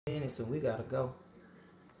minutes and we gotta go.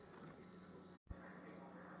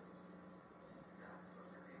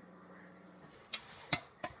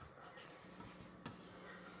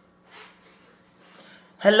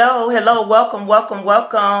 Hello, hello, welcome, welcome,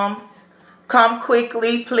 welcome. Come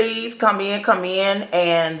quickly, please. Come in,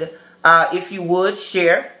 and if you would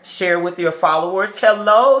share with your followers.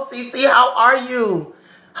 Hello, Cece, how are you?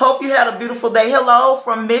 Hope you had a beautiful day. Hello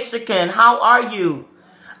from Michigan. How are you?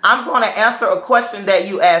 I'm going to answer a question that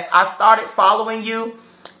you asked. I started following you,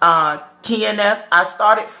 Kiana. I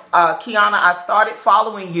started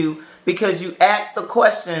following you because you asked the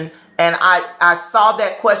question, and I saw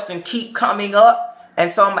that question keep coming up.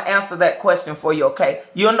 And so I'm going to answer that question for you, okay?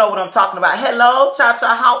 You'll know what I'm talking about. Hello,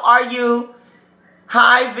 Cha-Cha. How are you?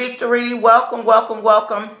 Hi, Victory. Welcome, welcome,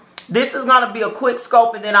 welcome. This is going to be a quick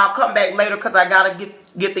scope, and then I'll come back later because I got to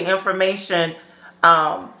get the information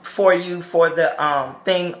for you for the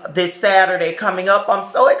thing this Saturday coming up. I'm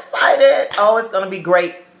so excited. Oh, it's going to be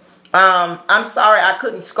great. I'm sorry I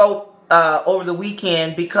couldn't scope over the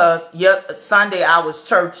weekend because Sunday I was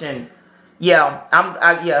churching. Yeah,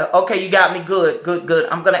 yeah, okay, you got me. Good.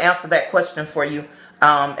 I'm going to answer that question for you.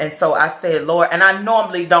 And so I said, Lord, and I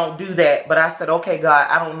normally don't do that, but I said, okay, God,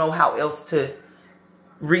 I don't know how else to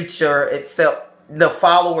reach her except the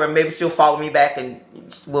follower. Maybe she'll follow me back and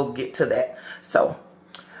we'll get to that. So,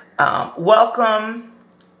 welcome,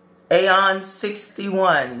 Aeon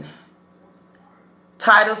 61.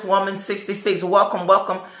 Titus Woman 66. Welcome,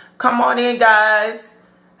 welcome. Come on in, guys.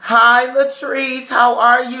 Hi, Latrice. How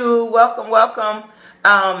are you? Welcome, welcome.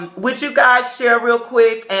 Would you guys share real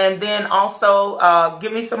quick and then also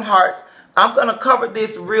give me some hearts? I'm going to cover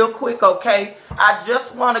this real quick, okay? I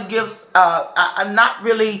just want to give, I'm not,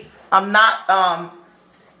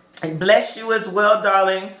 bless you as well,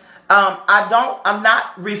 darling. I'm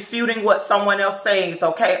not refuting what someone else says,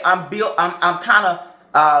 okay? I'm kind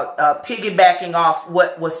of piggybacking off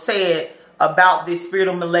what was said about this spirit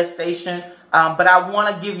of molestation. But I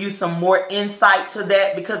want to give you some more insight to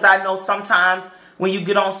that because I know sometimes when you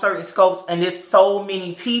get on certain scopes and there's so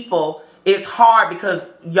many people, it's hard because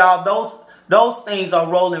y'all, those things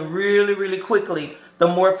are rolling really, really quickly. The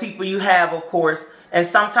more people you have, of course, and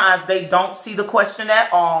sometimes they don't see the question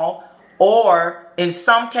at all, or in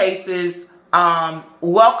some cases,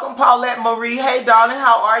 welcome Paulette Marie. Hey, darling,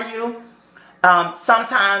 how are you?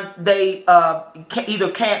 Sometimes they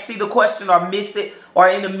either can't see the question or miss it, or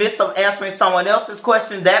in the midst of answering someone else's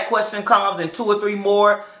question, that question comes and 2 or 3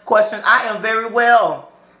 more questions. I am very well.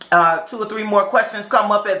 2 or 3 more questions come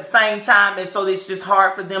up at the same time, and so it's just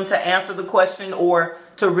hard for them to answer the question or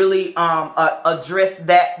to really address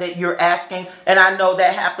that you're asking. And I know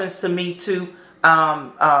that happens to me too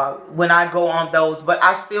when I go on those, but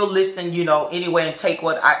I still listen, you know, anyway, and take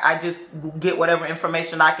what I just get whatever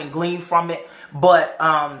information I can glean from it. But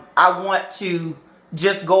I want to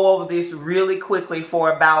just go over this really quickly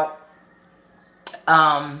for about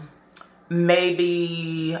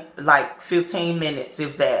maybe like 15 minutes,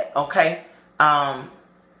 if that, okay?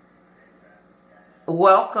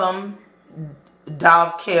 Welcome,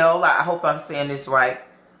 Dovkel. I hope I'm saying this right.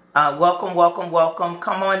 Welcome, welcome, welcome.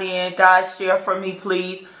 Come on in, guys. Share for me,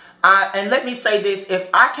 please. And let me say this. If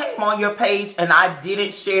I came on your page and I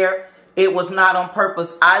didn't share, it was not on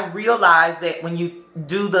purpose. I realized that when you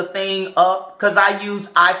do the thing up, because I use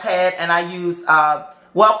iPad and I use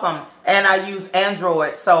welcome and I use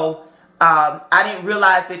Android. So I didn't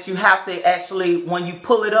realize that you have to actually, when you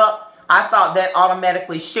pull it up, I thought that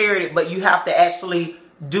automatically shared it, but you have to actually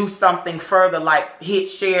do something further, like hit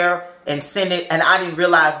share and send it, and I didn't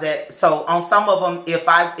realize that. So on some of them,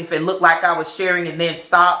 if it looked like I was sharing and then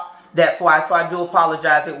stop, that's why. So I do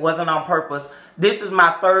apologize. It wasn't on purpose. This is my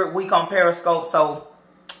 3rd week on Periscope, so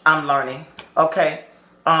I'm learning. Okay.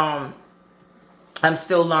 I'm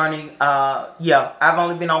still learning. Yeah, I've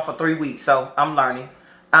only been on for 3 weeks, so I'm learning.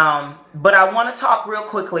 But I want to talk real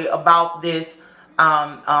quickly about this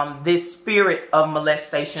this spirit of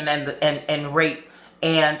molestation and rape.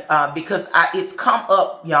 And because it's come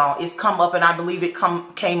up, y'all, it's come up, and I believe it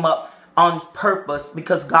came up on purpose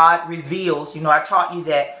because God reveals, you know, I taught you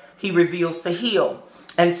that he reveals to heal.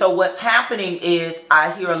 And so what's happening is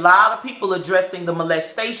I hear a lot of people addressing the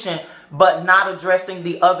molestation, but not addressing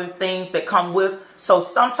the other things that come with. So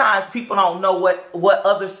sometimes people don't know what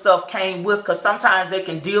other stuff came with, because sometimes they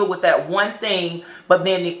can deal with that one thing, but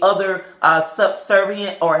then the other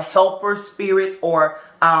subservient or helper spirits or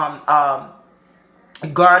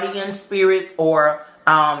guardian spirits or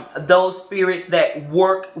those spirits that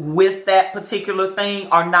work with that particular thing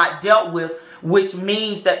are not dealt with, which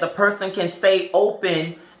means that the person can stay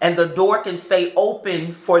open and the door can stay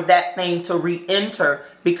open for that thing to re-enter,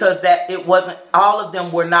 because that it wasn't, all of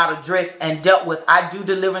them were not addressed and dealt with. I do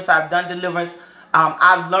deliverance. I've done deliverance.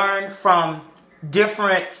 I've learned from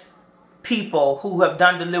different people who have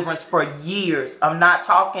done deliverance for years. I'm not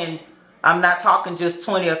talking just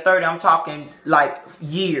 20 or 30. I'm talking like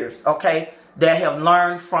years, okay, that have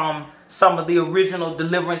learned from some of the original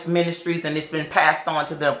deliverance ministries, and it's been passed on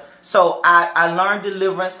to them. So I learned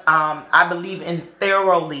deliverance. I believe in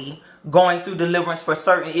thoroughly going through deliverance for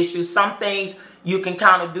certain issues. Some things you can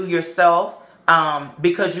kind of do yourself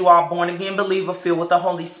because you are a born again believer filled with the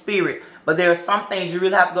Holy Spirit. But there are some things you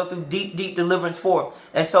really have to go through deep, deep deliverance for.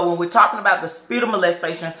 And so when we're talking about the spirit of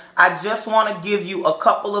molestation, I just want to give you a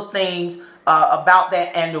couple of things about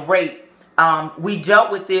that and the rape. We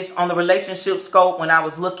dealt with this on the relationship scope when I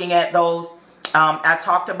was looking at those. I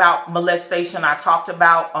talked about molestation. I talked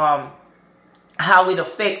about how it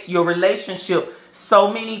affects your relationship.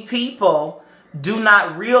 So many people do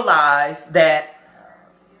not realize that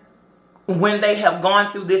when they have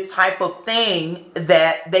gone through this type of thing,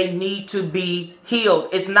 that they need to be healed.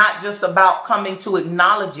 It's not just about coming to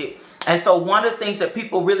acknowledge it. And so one of the things that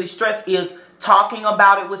people really stress is talking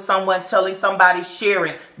about it with someone, telling somebody,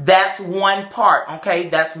 sharing. That's one part, okay?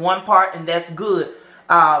 That's one part, and that's good.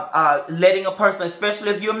 Letting a person,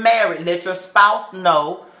 especially if you're married, let your spouse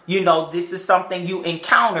know, you know, this is something you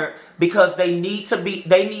encountered, because they need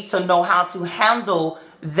to know how to handle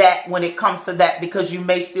that when it comes to that, because you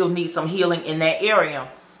may still need some healing in that area,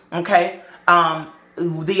 okay?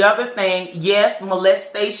 The other thing, yes,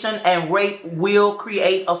 molestation and rape will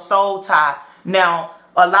create a soul tie. Now,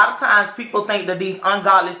 a lot of times people think that these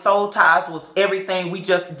ungodly soul ties was everything we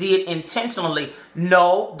just did intentionally.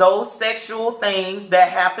 No, those sexual things that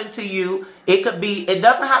happen to you, it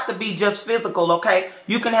doesn't have to be just physical, okay?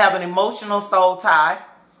 You can have an emotional soul tie,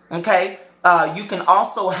 okay? You can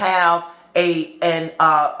also have an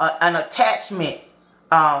attachment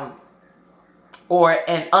or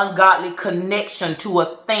an ungodly connection to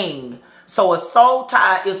a thing. So a soul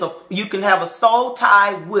tie is you can have a soul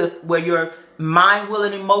tie with where your mind, will,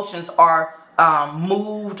 and emotions are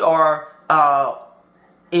moved or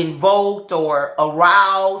invoked or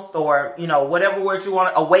aroused, or, you know, whatever words you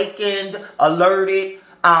want, awakened, alerted.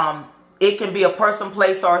 It can be a person,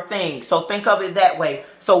 place, or a thing. So think of it that way.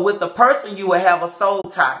 So with the person, you will have a soul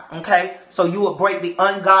tie, okay? So you will break the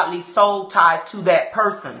ungodly soul tie to that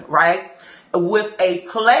person, right? With a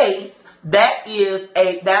place, that's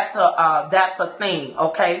a thing,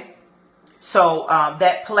 okay? So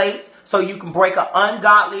that place, so you can break an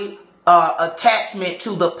ungodly attachment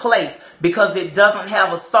to the place because it doesn't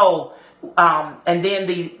have a soul. And then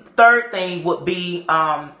the third thing would be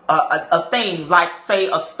a thing, like, say,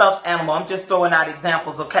 a stuffed animal. I'm just throwing out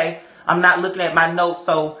examples, okay? I'm not looking at my notes,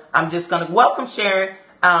 so I'm just going to welcome Sharon.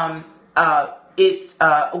 Welcome,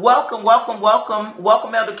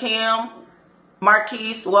 Elder Kim,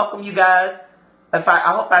 Marquise. Welcome, you guys. I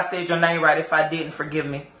hope I said your name right. If I didn't, forgive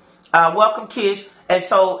me. Welcome, Kish. And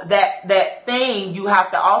so that thing, you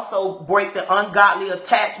have to also break the ungodly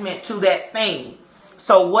attachment to that thing.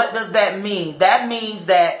 So what does that mean? That means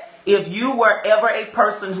that if you were ever a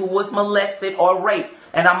person who was molested or raped,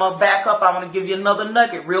 and I'm going to back up, I want to give you another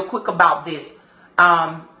nugget real quick about this.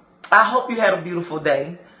 I hope you had a beautiful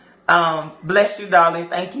day. Bless you, darling.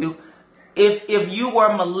 Thank you. If you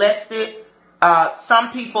were molested,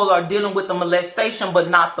 some people are dealing with the molestation, but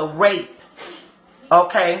not the rape.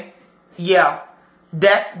 Okay? Yeah.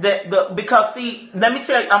 Because see, let me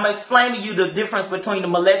tell you, I'm going to explain to you the difference between the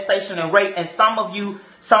molestation and rape. And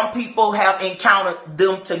some people have encountered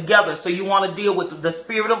them together. So you want to deal with the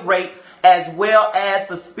spirit of rape as well as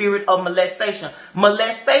the spirit of molestation.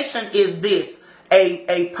 Molestation is this: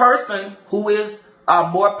 a person who is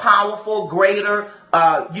more powerful, greater,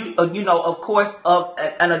 you know, of course, of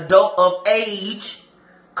an adult of age,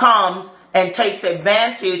 comes and takes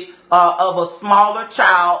advantage of a smaller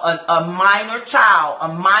child, a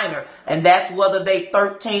minor. And that's whether they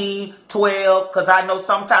 13, 12, because I know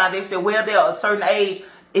sometimes they say, well, they're a certain age.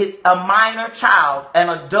 It's a minor child, an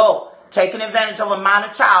adult, taking advantage of a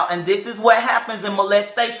minor child. And this is what happens in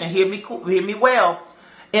molestation. Hear me well.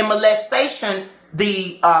 In molestation,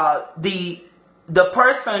 the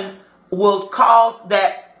person will cause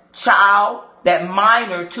that child, that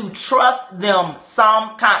minor, to trust them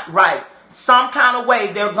some kind of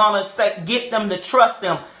way. They're going to get them to trust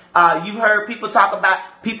them. You've heard people talk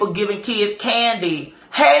about people giving kids candy.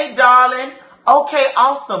 Hey, darling. Okay,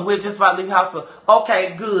 awesome. We're just about to leave the hospital.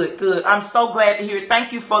 Okay, good. I'm so glad to hear it.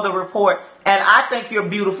 Thank you for the report. And I think you're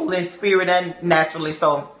beautiful in spirit and naturally.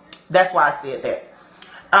 So that's why I said that.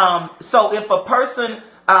 So if a person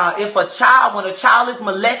if a child, when a child is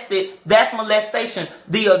molested, that's molestation.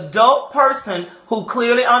 The adult person who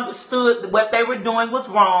clearly understood what they were doing was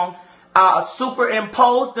wrong,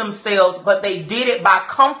 superimposed themselves, but they did it by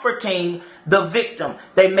comforting the victim.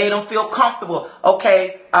 They made them feel comfortable.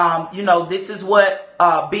 Okay, you know, this is what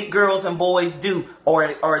big girls and boys do,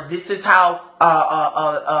 or this is how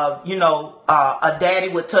you know, a daddy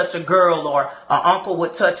would touch a girl, or an uncle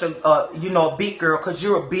would touch a you know, a big girl, because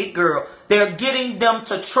you're a big girl. They're getting them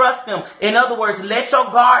to trust them. In other words, let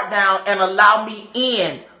your guard down and allow me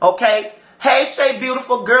in. Okay. Hey, Shay,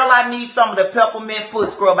 beautiful girl, I need some of the peppermint foot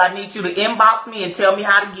scrub. I need you to inbox me and tell me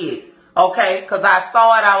how to get it. Okay? Because I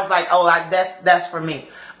saw it. I was like, oh, that's for me.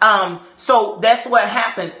 So that's what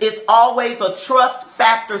happens. It's always a trust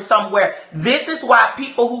factor somewhere. This is why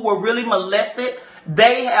people who were really molested,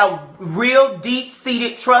 they have real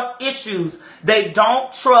deep-seated trust issues. They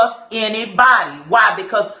don't trust anybody. Why?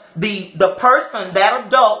 Because the person, that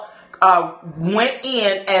adult, went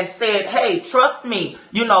in and said, hey, trust me,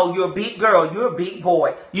 you know, you're a big girl, you're a big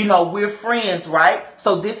boy, you know, we're friends, right?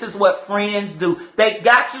 So this is what friends do. They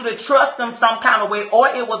got you to trust them some kind of way, or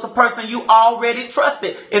it was a person you already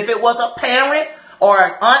trusted. If it was a parent or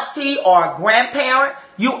an auntie or a grandparent,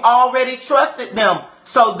 you already trusted them.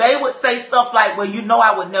 So they would say stuff like, well, you know,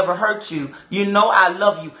 I would never hurt you. You know, I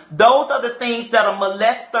love you. Those are the things that a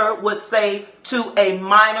molester would say to a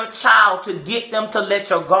minor child to get them to let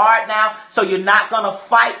your guard down. So you're not going to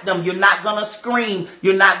fight them. You're not going to scream.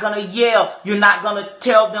 You're not going to yell. You're not going to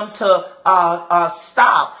tell them to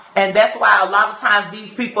stop. And that's why a lot of times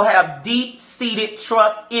these people have deep-seated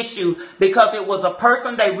trust issues, because it was a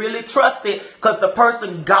person they really trusted, because the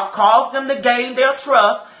person caused them to gain their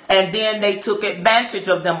trust, and then they took advantage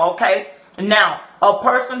of them, okay? Now, a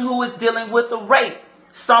person who is dealing with a rape,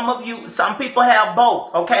 some people have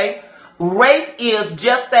both, okay? Rape is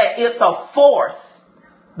just that. It's a force.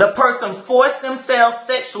 The person forced themselves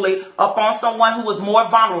sexually upon someone who was more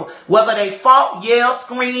vulnerable. Whether they fought, yelled,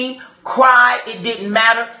 screamed, cried, it didn't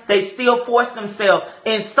matter. They still forced themselves.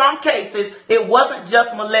 In some cases, it wasn't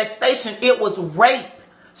just molestation, it was rape.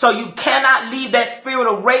 So you cannot leave that spirit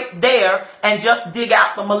of rape there and just dig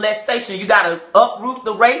out the molestation. You got to uproot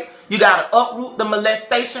the rape. You got to uproot the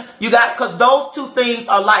molestation. Because those two things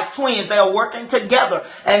are like twins. They are working together.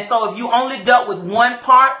 And so if you only dealt with one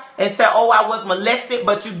part and said, oh, I was molested,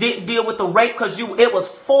 but you didn't deal with the rape because it was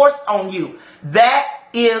forced on you, that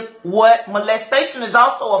is what molestation is.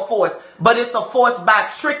 Also a force, but it's a force by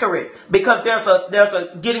trickery, because there's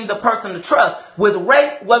a getting the person to trust. With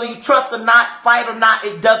rape, whether you trust or not, fight or not,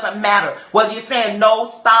 it doesn't matter. Whether you're saying no,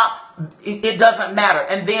 stop, it doesn't matter.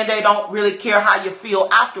 And then they don't really care how you feel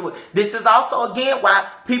afterward. This is also, again, why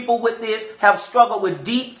people with this have struggled with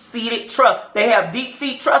deep-seated trust. They have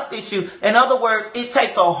deep-seated trust issues. In other words, it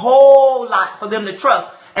takes a whole lot for them to trust.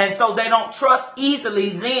 And so they don't trust easily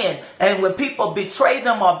then. And when people betray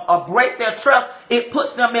them or break their trust, it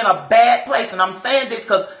puts them in a bad place. And I'm saying this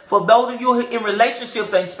because for those of you who are in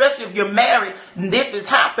relationships, and especially if you're married, this has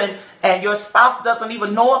happened and your spouse doesn't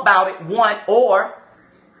even know about it, one, or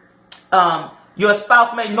your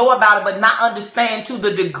spouse may know about it but not understand to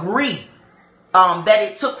the degree that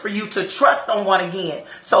it took for you to trust someone again.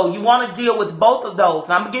 So you want to deal with both of those.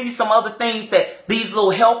 And I'm going to give you some other things that these little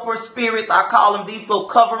helper spirits, I call them, these little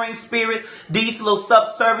covering spirits, these little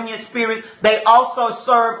subservient spirits, they also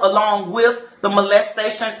serve along with the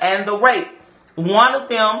molestation and the rape. One of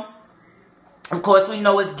them, of course, we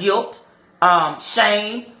know is guilt,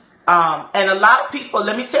 shame, and a lot of people,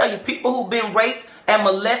 let me tell you, people who've been raped and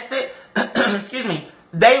molested, excuse me,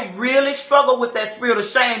 they really struggle with that spirit of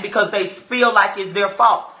shame because they feel like it's their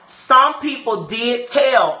fault. Some people did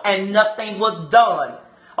tell and nothing was done.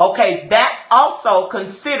 Okay, that's also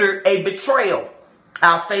considered a betrayal.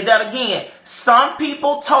 I'll say that again. Some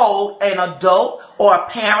people told an adult or a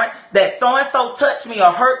parent that so-and-so touched me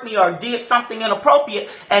or hurt me or did something inappropriate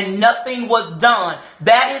and nothing was done.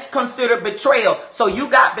 That is considered betrayal. So you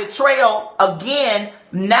got betrayal again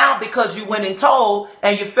now because you went and told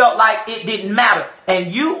and you felt like it didn't matter.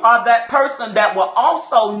 And you are that person that will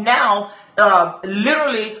also now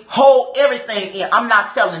literally hold everything in. I'm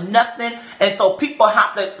not telling nothing. And so people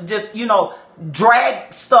have to just,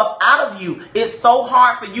 drag stuff out of you. It's so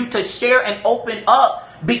hard for you to share and open up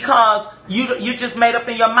because you just made up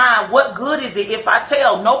in your mind, what good is it if I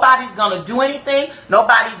tell? Nobody's going to do anything.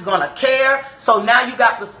 Nobody's going to care. So now you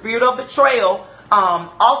got the spirit of betrayal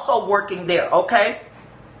also working there, okay?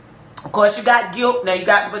 Of course, you got guilt. Now you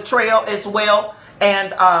got betrayal as well.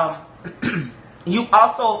 And you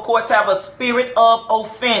also, of course, have a spirit of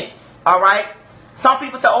offense, all right? Some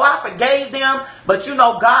people say, oh, I forgave them, but you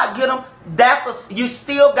know, God get them. You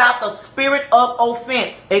still got the spirit of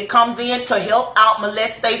offense. It comes in to help out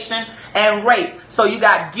molestation and rape. So you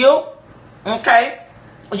got guilt, okay?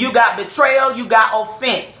 You got betrayal, you got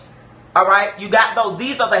offense. All right, you got those.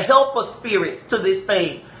 These are the helper spirits to this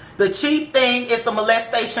thing. The chief thing is the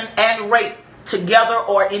molestation and rape together,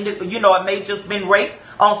 or it may just been rape.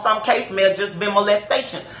 On some case, may have just been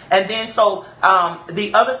molestation. And then so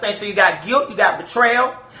the other thing, so you got guilt, you got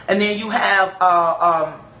betrayal, and then you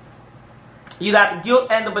have you got the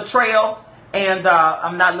guilt and the betrayal. And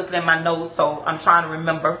I'm not looking at my notes, so I'm trying to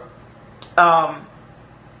remember.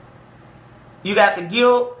 You got the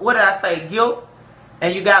guilt. What did I say? Guilt.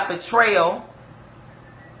 And you got betrayal.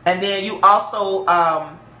 And then you also,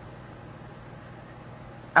 I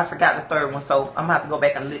forgot the third one. So I'm going to have to go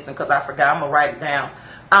back and listen because I forgot. I'm going to write it down.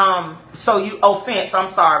 So you, offense. I'm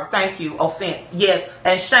sorry. Thank you. Offense. Yes.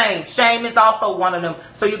 And shame. Shame is also one of them.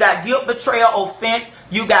 So you got guilt, betrayal, offense.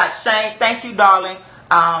 You got shame. Thank you, darling.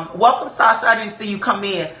 Welcome, Sasha. I didn't see you come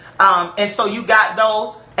in. And so you got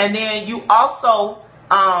those. And then you also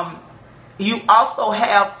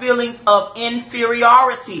have feelings of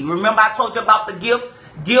inferiority. Remember I told you about the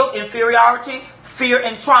guilt, inferiority, fear,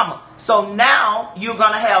 and trauma. So now you're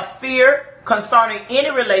going to have fear concerning any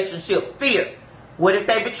relationship. Fear. What if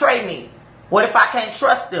they betray me? What if I can't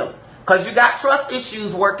trust them? Because you got trust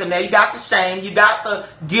issues working there. You got the shame. You got the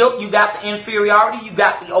guilt. You got the inferiority. You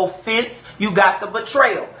got the offense. You got the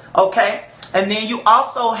betrayal. Okay? And then you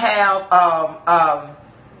also have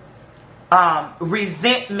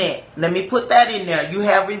resentment. Let me put that in there. You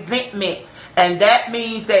have resentment, and that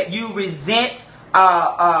means that you resent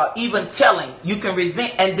even telling. You can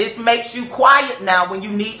resent, and this makes you quiet now. When you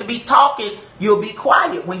need to be talking, you'll be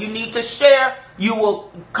quiet. When you need to share, you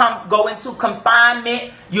will go into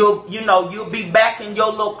confinement. You'll be back in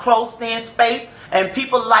your little closed-in space, and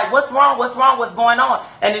people are like, what's wrong? What's wrong? What's going on?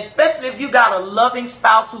 And especially if you got a loving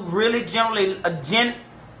spouse who really genuinely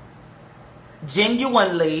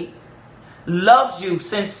loves you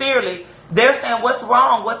sincerely, they're saying, what's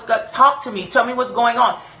wrong? Talk to me. Tell me what's going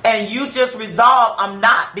on. And you just resolve, I'm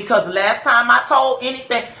not. Because last time I told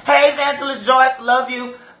anything, hey, Evangelist Joyce, love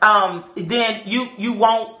you. Then you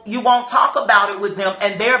won't talk about it with them.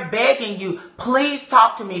 And they're begging you, please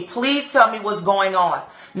talk to me. Please tell me what's going on.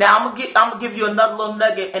 Now, I'm gonna give you another little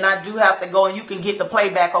nugget, and I do have to go, and you can get the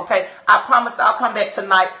playback, okay? I promise I'll come back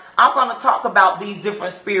tonight. I'm going to talk about these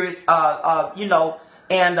different spirits,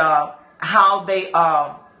 and how they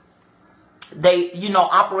operate.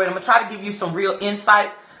 I'm gonna try to give you some real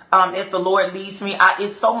insight as the Lord leads me.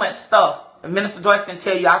 It's so much stuff. Minister Joyce can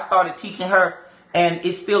tell you, I started teaching her, and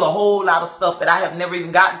it's still a whole lot of stuff that I have never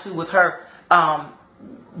even gotten to with her,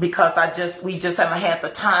 because we just haven't had the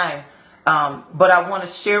time. But I want to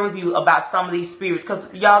share with you about some of these spirits,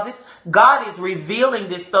 because y'all, God is revealing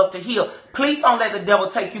this stuff to heal. Please don't let the devil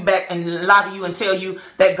take you back and lie to you and tell you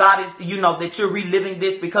that God is, that you're reliving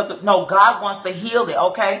this, because no, God wants to heal it.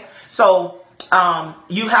 Okay. So,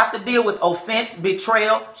 you have to deal with offense,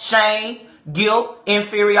 betrayal, shame, guilt,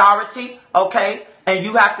 inferiority. Okay. And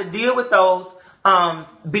you have to deal with those,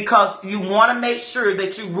 because you want to make sure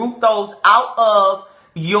that you root those out of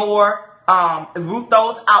your root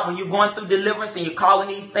those out. When you're going through deliverance and you're calling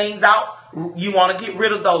these things out, you want to get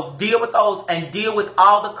rid of those. Deal with those, and deal with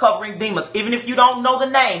all the covering demons. Even if you don't know the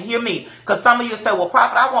name, hear me. Because some of you say, well,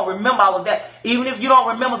 prophet, I won't remember all of that. Even if you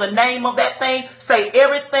don't remember the name of that thing, say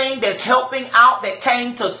everything that's helping out, that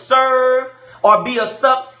came to serve or be a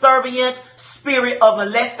subservient spirit of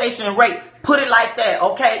molestation and rape. Put it like that,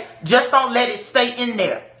 okay? Just don't let it stay in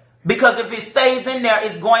there. Because if it stays in there,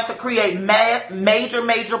 it's going to create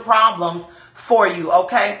major problems for you,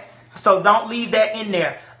 okay? So don't leave that in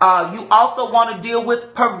there. You also want to deal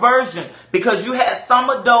with perversion, because you had some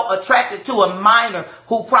adult attracted to a minor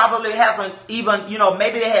who probably hasn't even,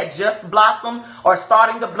 maybe they had just blossomed or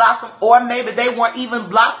starting to blossom, or maybe they weren't even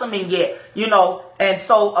blossoming yet, And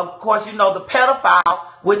so, of course, the pedophile,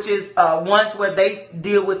 which is ones where they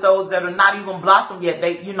deal with those that are not even blossomed yet.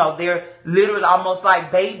 They're literally almost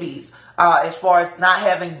like babies as far as not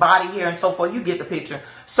having body hair and so forth. You get the picture.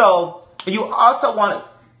 So you also want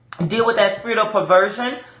to deal with that spirit of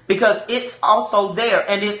perversion, because it's also there,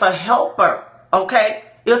 and it's a helper. Okay,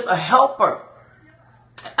 it's a helper.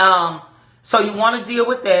 So you want to deal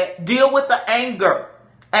with that. Deal with the anger.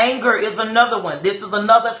 Anger is another one. This is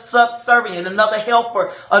another subservient, another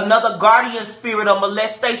helper, another guardian spirit of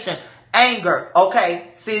molestation. Anger.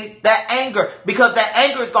 Okay, see that anger, because that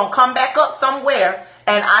anger is gonna come back up somewhere.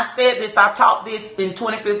 And I said this. I taught this in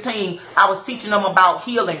 2015. I was teaching them about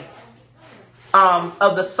healing.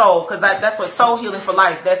 of the soul, because that's what soul healing for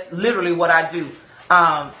life. That's literally what I do.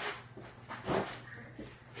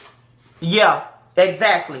 Yeah,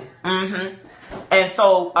 exactly. And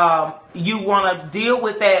so you want to deal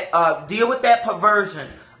with that perversion.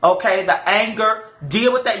 Okay, the anger,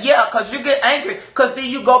 deal with that. Yeah, because you get angry, because then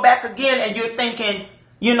you go back again and you're thinking,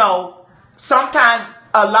 sometimes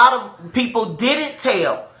a lot of people didn't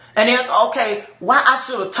tell. And it's okay, why I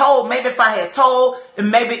should have told. Maybe if I had told,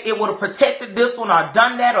 and maybe it would have protected this one or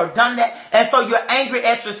done that. And so you're angry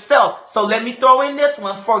at yourself. So let me throw in this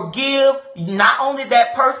one. Forgive not only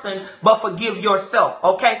that person, but forgive yourself.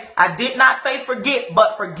 Okay? I did not say forget,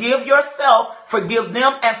 but forgive yourself, forgive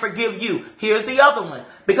them, and forgive you. Here's the other one.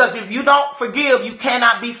 Because if you don't forgive, you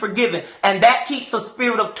cannot be forgiven. And that keeps a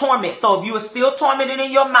spirit of torment. So if you are still tormented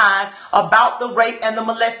in your mind about the rape and the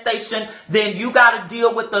molestation, then you got to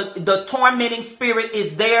deal with the tormenting spirit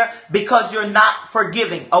is there because you're not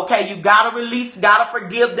forgiving. Okay, you got to release, got to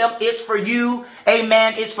forgive them. It's for you.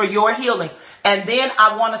 Amen. It's for your healing. And then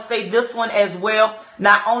I want to say this one as well.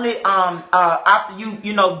 Not only after you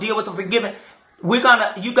deal with the forgiving, you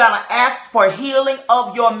gotta ask for healing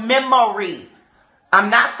of your memory. I'm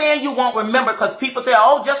not saying you won't remember, because people say,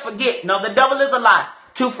 oh, just forget. No, the devil is a lie.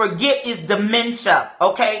 To forget is dementia.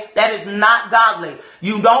 Okay, that is not godly.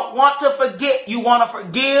 You don't want to forget. You want to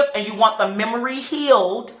forgive, and you want the memory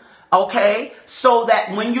healed. Okay, so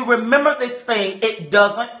that when you remember this thing, it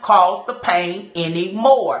doesn't cause the pain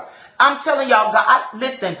anymore. I'm telling y'all, God,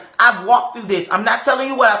 listen, I've walked through this. I'm not telling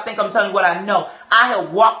you what I think. I'm telling you what I know. I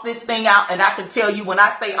have walked this thing out, and I can tell you when I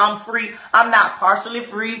say I'm free, I'm not partially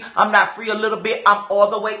free. I'm not free a little bit. I'm all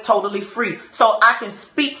the way totally free. So I can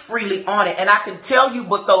speak freely on it, and I can tell you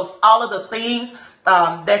what all of the things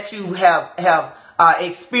that you have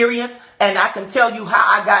experience, and I can tell you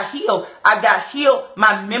how I got healed. I got healed.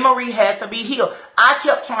 My memory had to be healed. I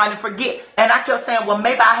kept trying to forget, and I kept saying, well,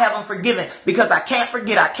 maybe I haven't forgiven because I can't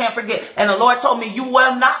forget. I can't forget. And the Lord told me, you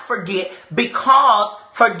will not forget, because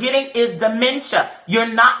forgetting is dementia.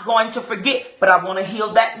 You're not going to forget, but I want to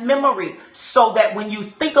heal that memory so that when you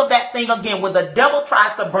think of that thing again, when the devil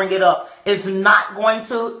tries to bring it up, it's not going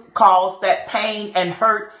to cause that pain and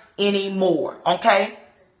hurt anymore. Okay?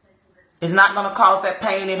 It's not going to cause that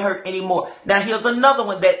pain and hurt anymore. Now, here's another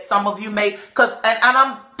one that some of you may, and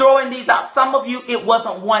I'm throwing these out. Some of you, it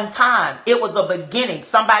wasn't one time. It was a beginning.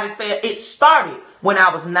 Somebody said it started when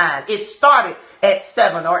I was 9. It started at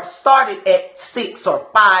 7, or it started at 6 or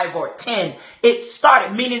 5 or 10. It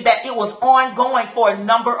started, meaning that it was ongoing for a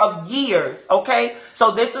number of years. Okay.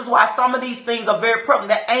 So this is why some of these things are very prevalent.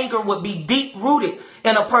 That anger would be deep rooted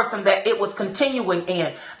in a person that it was continuing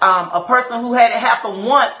in. A person who had it happen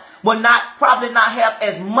once will probably not have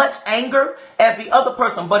as much anger as the other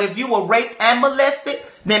person. But if you were raped and molested,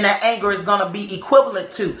 then that anger is going to be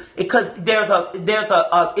equivalent to, because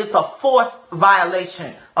it's a force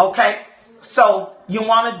violation. Okay. So you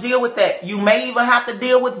want to deal with that. You may even have to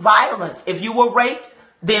deal with violence. If you were raped,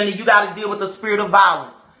 then you got to deal with the spirit of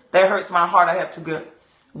violence. That hurts my heart. I have to go.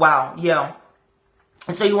 Wow. Yeah.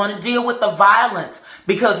 And so you want to deal with the violence,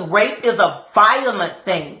 because rape is a violent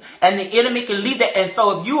thing, and the enemy can leave that. And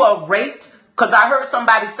so if you are raped, because I heard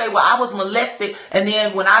somebody say, well, I was molested, and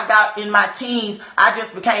then when I got in my teens, I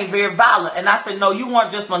just became very violent. And I said, no, you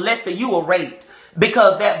weren't just molested, you were raped.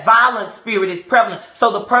 Because that violent spirit is prevalent.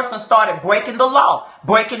 So the person started breaking the law,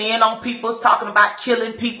 breaking in on people, talking about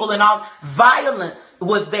killing people and all. Violence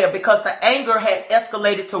was there because the anger had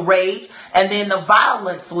escalated to rage, and then the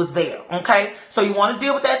violence was there. Okay. So you want to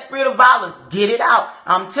deal with that spirit of violence. Get it out.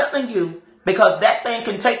 I'm telling you, because that thing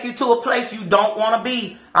can take you to a place you don't want to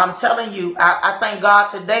be. I'm telling you, I thank God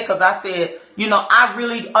today, because I said, I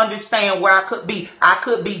really understand where I could be. I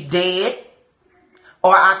could be dead,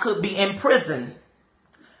 or I could be in prison.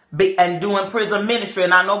 And doing prison ministry.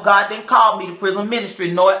 And I know God didn't call me to prison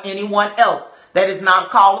ministry, nor anyone else. That is not a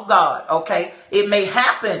call of God. Okay. It may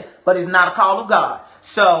happen, but it's not a call of God.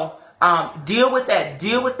 So, deal with that.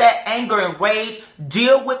 Deal with that anger and rage.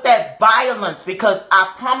 Deal with that violence, because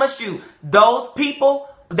I promise you, those people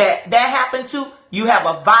that happened to, you have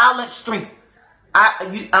a violent streak.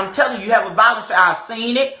 I'm telling you, you have a violent streak. I've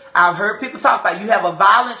seen it. I've heard people talk about it. You have a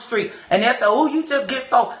violent streak. And they say, oh, you just get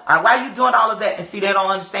so, why are you doing all of that? And see, they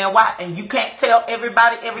don't understand why. And you can't tell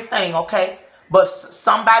everybody everything, okay? But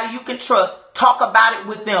somebody you can trust, talk about it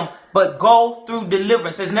with them, but go through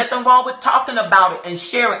deliverance. There's nothing wrong with talking about it and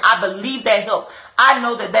sharing. I believe that helps. I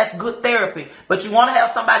know that that's good therapy, but you want to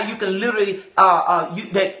have somebody you can literally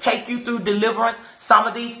that take you through deliverance. Some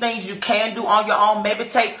of these things you can do on your own. Maybe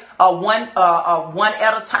take one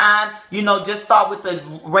at a time. Just start with the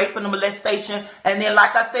rape and the molestation, and then,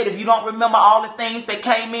 like I said, if you don't remember all the things that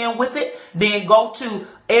came in with it, then go to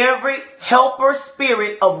every helper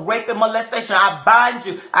spirit of rape and molestation. I bind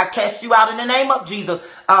you. I cast you out in the name of Jesus.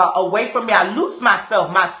 Away from me. I loose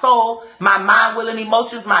myself, my soul, my mind, will, and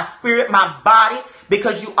emotions, my spirit, my body,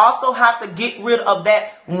 because you also have to get rid of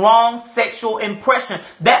that wrong sexual impression.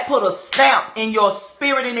 That put a stamp in your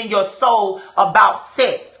spirit and in your soul about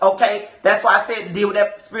sex. Okay? That's why I said deal with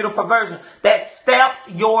that spirit of perversion. That stamps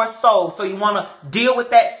your soul. So you want to deal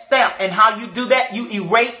with that stamp. And how you do that, you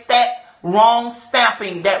erase that wrong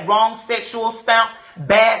stamping, that wrong sexual stamp,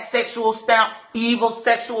 bad sexual stamp, evil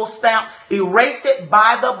sexual stamp. Erase it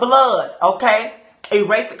by the blood, okay?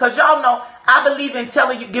 Erase it, because y'all know I believe in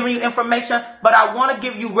giving you information, but I want to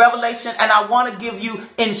give you revelation and I want to give you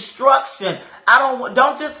instruction.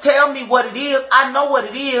 Don't just tell me what it is. I know what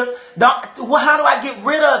it is. How do I get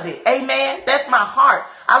rid of it? Amen. That's my heart.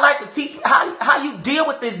 I like to teach how you deal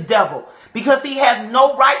with this devil, because he has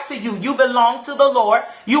no right to you. You belong to the Lord.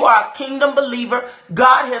 You are a kingdom believer.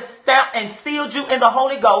 God has stamped and sealed you in the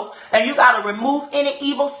Holy Ghost, and you got to remove any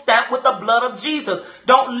evil stamp with the blood of Jesus.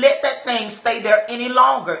 Don't let that thing stay there any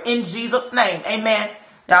longer, in Jesus' name. Amen.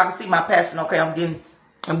 Y'all can see my passion. Okay, I'm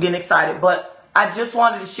getting excited, but I just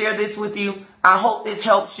wanted to share this with you. I hope this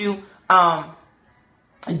helps you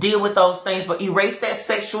deal with those things, but erase that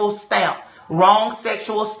sexual stamp. Wrong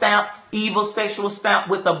sexual stamp, evil sexual stamp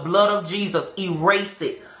with the blood of Jesus. Erase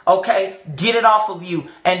it. Okay? Get it off of you.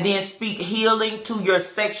 And then speak healing to your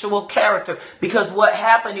sexual character. Because what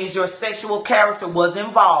happened is your sexual character was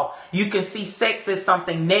involved. You can see sex as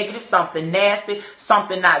something negative, something nasty,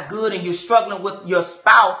 something not good. And you're struggling with your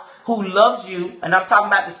spouse who loves you. And I'm talking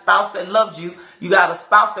about the spouse that loves you. You got a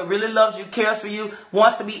spouse that really loves you, cares for you,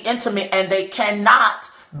 wants to be intimate, and they cannot,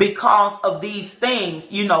 because of these things.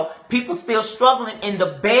 People still struggling in the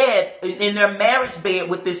bed, in their marriage bed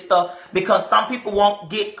with this stuff, because some people won't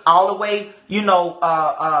get all the way,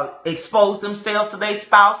 expose themselves to their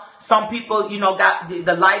spouse. Some people, got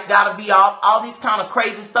the lights got to be off, all these kind of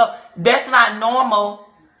crazy stuff. That's not normal,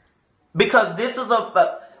 because this is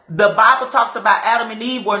the Bible talks about Adam and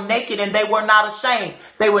Eve were naked and they were not ashamed.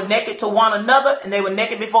 They were naked to one another and they were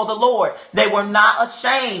naked before the Lord. They were not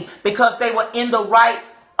ashamed because they were in the right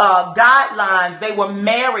guidelines. They were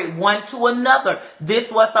married one to another.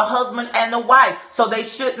 This was the husband and the wife. So they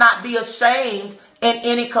should not be ashamed in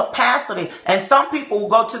any capacity. And some people will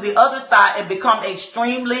go to the other side and become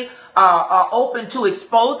extremely open to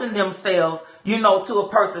exposing themselves, to a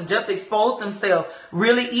person. Just expose themselves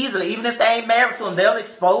really easily. Even if they ain't married to them, they'll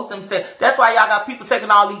expose themselves. That's why y'all got people taking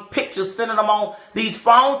all these pictures, sending them on these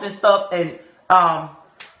phones and stuff. And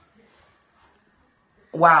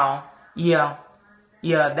wow.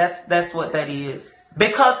 Yeah, that's what that is.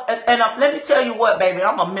 Because, and let me tell you what, baby,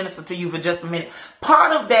 I'm going to minister to you for just a minute.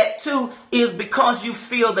 Part of that, too, is because you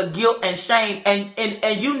feel the guilt and shame. And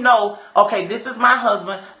okay, this is my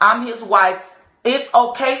husband. I'm his wife. It's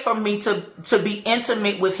okay for me to be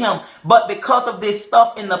intimate with him. But because of this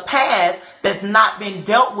stuff in the past that's not been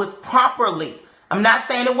dealt with properly, I'm not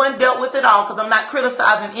saying it wasn't dealt with at all, because I'm not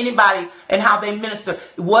criticizing anybody and how they minister.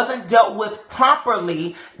 It wasn't dealt with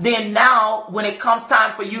properly. Then now, when it comes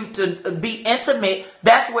time for you to be intimate,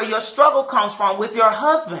 that's where your struggle comes from with your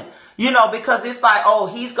husband. Because it's like, oh,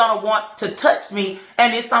 he's going to want to touch me,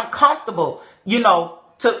 and it's uncomfortable,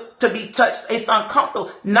 to be touched. It's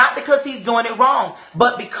uncomfortable, not because he's doing it wrong,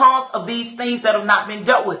 but because of these things that have not been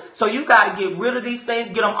dealt with. So you got to get rid of these things,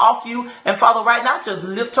 get them off you. And Father, right now, just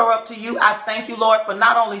lift her up to you. I thank you, Lord, for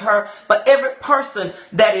not only her, but every person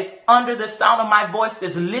that is under the sound of my voice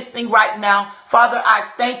is listening right now. Father,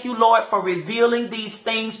 I thank you, Lord, for revealing these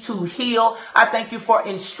things to heal. I thank you for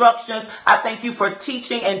instructions. I thank you for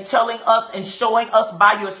teaching and telling us and showing us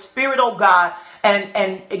by your Spirit, oh God,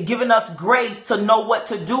 and giving us grace to know what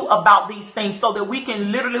to do about these things, so that we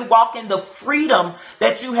can literally walk in the freedom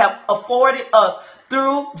that you have afforded us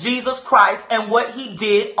through Jesus Christ and what he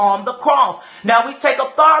did on the cross. Now we take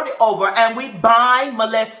authority over and we bind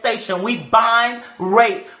molestation. We bind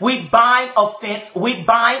rape. We bind offense. We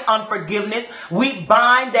bind unforgiveness. We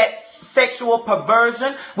bind that sexual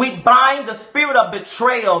perversion. We bind the spirit of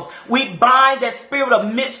betrayal. We bind that spirit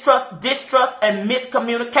of mistrust, distrust, and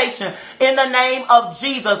miscommunication. In the name of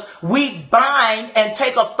Jesus, we bind and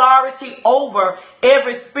take authority over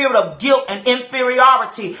every spirit of guilt and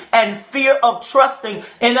inferiority and fear of trust trusting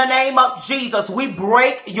in the name of Jesus. We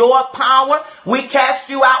break your power. We cast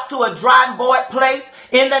you out to a dry and void place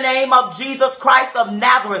in the name of Jesus Christ of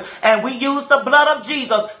Nazareth. And we use the blood of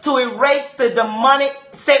Jesus to erase the demonic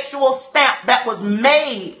sexual stamp that was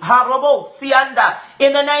made.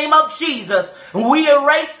 In the name of Jesus, we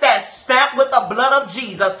erase that stamp with the blood of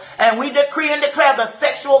Jesus. And we decree and declare the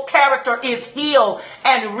sexual character is healed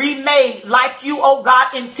and remade like you, oh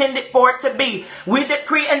God, intended for it to be. We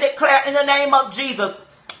decree and declare in the name of Jesus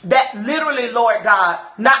that literally, Lord God,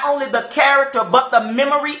 not only the character, but the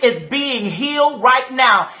memory is being healed right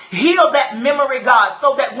now. Heal that memory, God,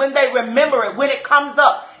 so that when they remember it, when it comes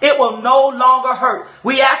up, it will no longer hurt.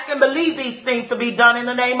 We ask and believe these things to be done in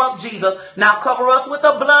the name of Jesus. Now cover us with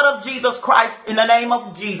the blood of Jesus Christ in the name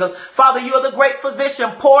of Jesus. Father, you're the great physician.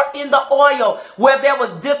 Pour in the oil where there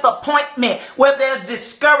was disappointment, where there's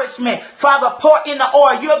discouragement. Father, pour in the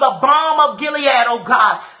oil. You're the balm of Gilead, oh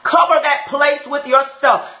God. Cover that place with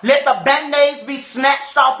yourself. Let the band-aids be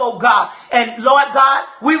snatched off, oh God. And Lord God,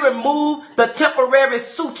 we remove the temporary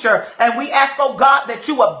suture. And we ask, oh God, that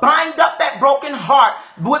you would bind up that broken heart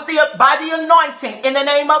by the anointing in the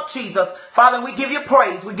name of Jesus. Father, we give you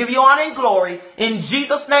praise. We give you honor and glory. In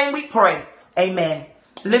Jesus' name we pray. Amen.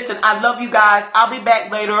 Listen, I love you guys. I'll be back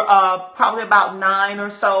later, probably about 9 or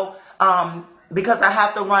so, because I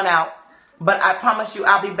have to run out. But I promise you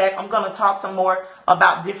I'll be back. I'm going to talk some more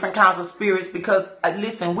about different kinds of spirits because,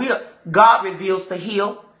 listen, God reveals to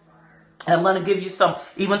heal. And I'm going to give you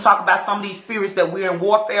even talk about some of these spirits that we're in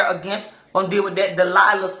warfare against. I'm going to deal with that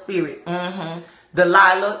Delilah spirit.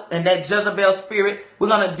 Delilah and that Jezebel spirit. We're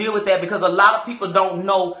going to deal with that because a lot of people don't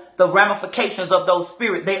know the ramifications of those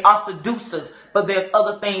spirits. They are seducers, but there's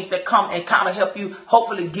other things that come and kind of help you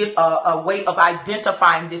hopefully get a way of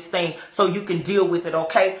identifying this thing so you can deal with it,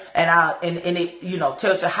 okay? And it,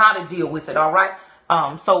 tells you how to deal with it, all right?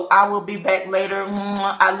 So I will be back later.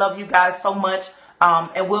 I love you guys so much.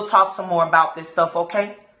 And we'll talk some more about this stuff,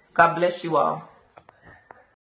 okay? God bless you all.